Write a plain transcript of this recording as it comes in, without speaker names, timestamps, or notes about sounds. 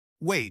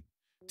Wait,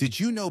 did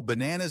you know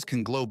bananas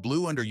can glow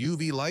blue under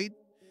UV light?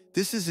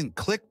 This isn't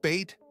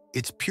clickbait,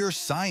 it's pure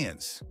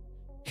science.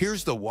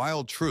 Here's the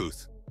wild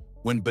truth.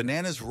 When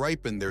bananas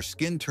ripen, their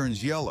skin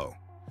turns yellow.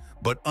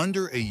 But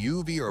under a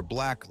UV or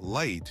black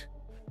light,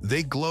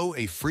 they glow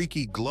a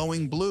freaky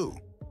glowing blue.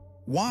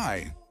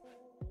 Why?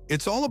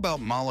 It's all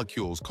about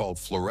molecules called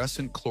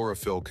fluorescent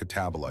chlorophyll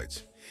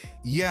catabolites.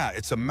 Yeah,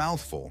 it's a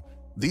mouthful.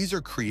 These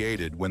are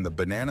created when the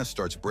banana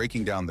starts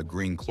breaking down the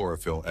green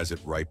chlorophyll as it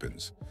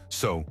ripens.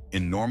 So,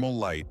 in normal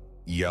light,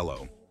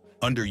 yellow.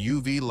 Under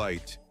UV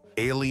light,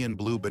 alien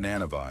blue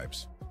banana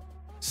vibes.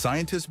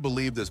 Scientists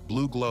believe this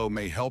blue glow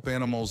may help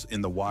animals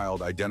in the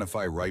wild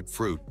identify ripe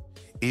fruit,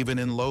 even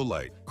in low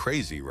light.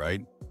 Crazy,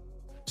 right?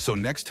 So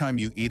next time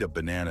you eat a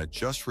banana,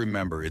 just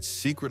remember it's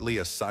secretly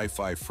a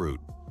sci-fi fruit.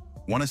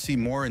 Want to see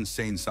more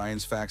insane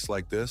science facts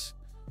like this?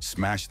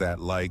 Smash that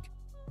like,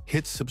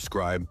 hit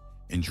subscribe,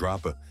 and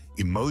drop a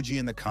emoji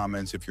in the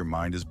comments if your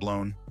mind is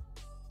blown.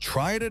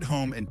 Try it at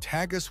home and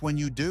tag us when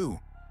you do.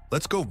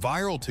 Let's go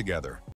viral together.